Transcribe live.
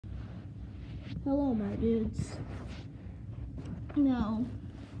Hello, my dudes. Now,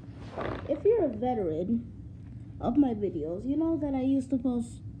 if you're a veteran of my videos, you know that I used to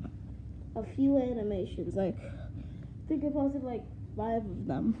post a few animations. I think I posted like 5 of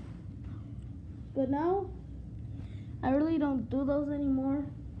them. But now, I really don't do those anymore.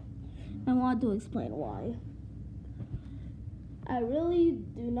 I want to explain why. I really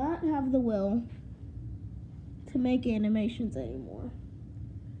do not have the will to make animations anymore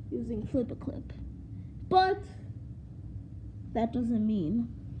using Flip-A-Clip. But that doesn't mean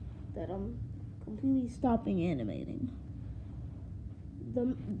that I'm completely stopping animating.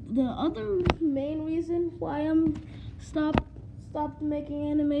 The other main reason why I'm stopped making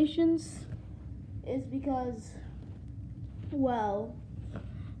animations is because, well,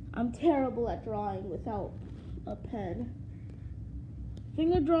 I'm terrible at drawing without a pen.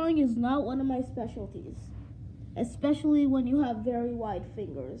 Finger drawing is not one of my specialties, especially when you have very wide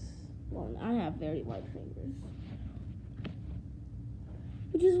fingers. Well, I have very wide fingers,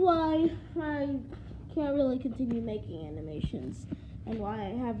 which is why I can't really continue making animations, and why I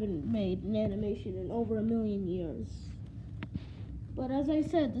haven't made an animation in over 1 million years. But as I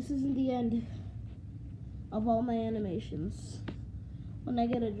said, this isn't the end of all my animations. When I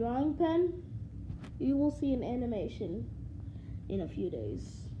get a drawing pen, you will see an animation in a few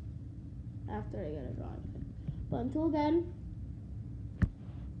days after I get a drawing pen. But until then,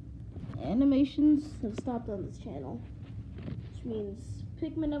 animations have stopped on this channel, which means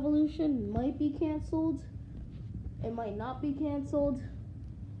Pikmin Evolution might be canceled. It might not be canceled.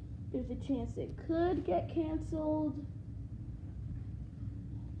 There's a chance it could get canceled,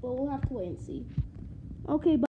 but we'll have to wait and see. Okay, bye.